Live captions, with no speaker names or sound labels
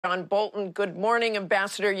on Bolton. Good morning,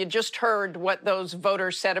 Ambassador. You just heard what those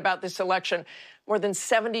voters said about this election. More than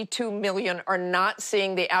 72 million are not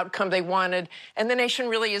seeing the outcome they wanted, and the nation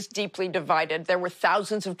really is deeply divided. There were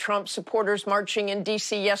thousands of Trump supporters marching in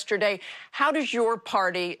D.C. yesterday. How does your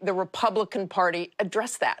party, the Republican Party,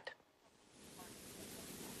 address that?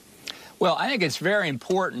 Well, I think it's very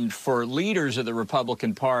important for leaders of the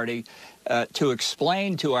Republican Party to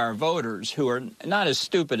explain to our voters, who are not as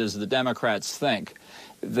stupid as the Democrats think,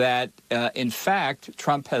 that, in fact,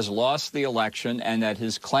 Trump has lost the election and that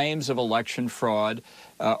his claims of election fraud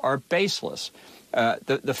are baseless.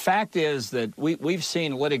 The fact is that we've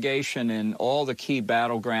seen litigation in all the key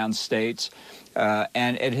battleground states,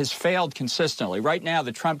 and it has failed consistently. Right now,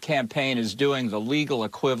 the Trump campaign is doing the legal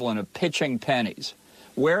equivalent of pitching pennies.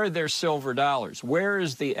 Where are their silver dollars? Where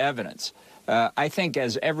is the evidence? I think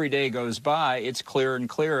as every day goes by, it's clearer and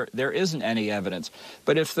clearer there isn't any evidence.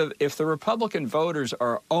 But if the Republican voters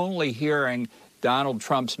are only hearing Donald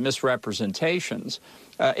Trump's misrepresentations,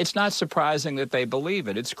 it's not surprising that they believe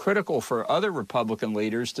it. It's critical for other Republican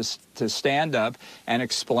leaders to stand up and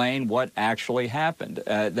explain what actually happened.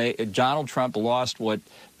 Donald Trump lost what,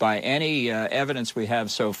 by any evidence we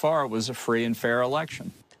have so far, was a free and fair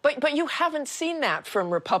election. But you haven't seen that from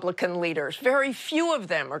Republican leaders. Very few of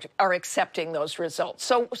them are accepting those results.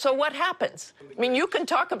 So what happens? I mean, you can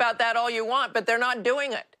talk about that all you want, but they're not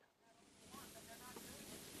doing it.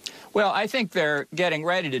 Well, I think they're getting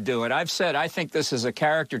ready to do it. I've said I think this is a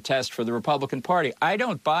character test for the Republican Party. I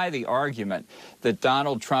don't buy the argument that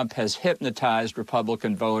Donald Trump has hypnotized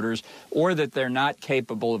Republican voters or that they're not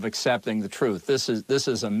capable of accepting the truth. This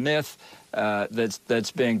is a myth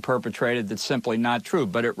that's being perpetrated that's simply not true.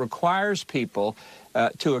 But it requires people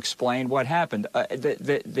to explain what happened.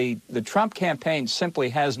 The Trump campaign simply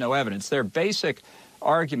has no evidence. Their basic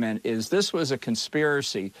argument is this was a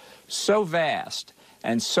conspiracy so vast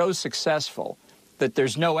and so successful that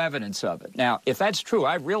there's no evidence of it. Now, if that's true,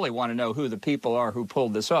 I really want to know who the people are who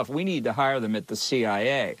pulled this off. We need to hire them at the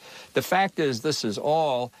CIA. The fact is, this is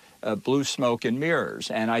all blue smoke and mirrors,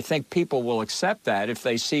 and I think people will accept that if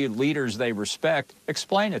they see leaders they respect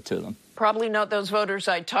explain it to them. Probably not those voters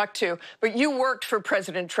I talked to, but you worked for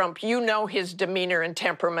President Trump. You know his demeanor and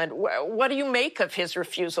temperament. What do you make of his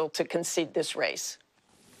refusal to concede this race?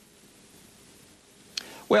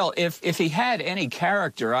 Well, if he had any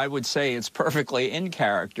character, I would say it's perfectly in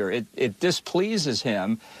character. It displeases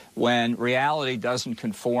him when reality doesn't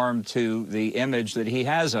conform to the image that he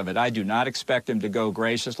has of it. I do not expect him to go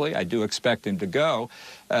graciously. I do expect him to go.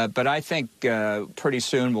 But I think pretty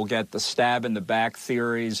soon we'll get the stab-in-the-back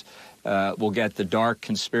theories. We'll get the dark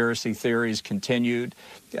conspiracy theories continued.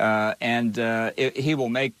 And he will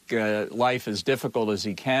make life as difficult as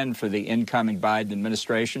he can for the incoming Biden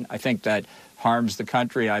administration. I think that harms the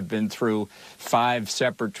country. I've been through 5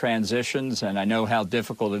 separate transitions, and I know how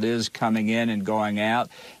difficult it is coming in and going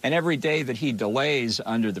out. And every day that he delays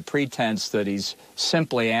under the pretense that he's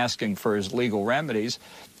simply asking for his legal remedies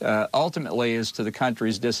ultimately is to the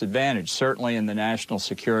country's disadvantage, certainly in the national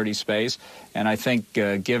security space. And I think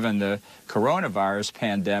given the coronavirus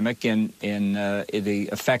pandemic in the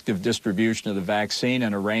effective distribution of the vaccine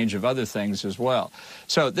and a range of other things as well.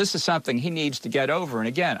 So this is something he needs to get over. And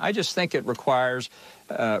again, I just think it requires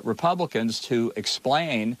Republicans to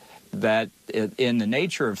explain that in the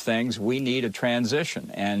nature of things, we need a transition,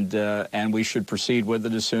 and we should proceed with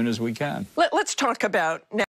it as soon as we can. Let's talk about now.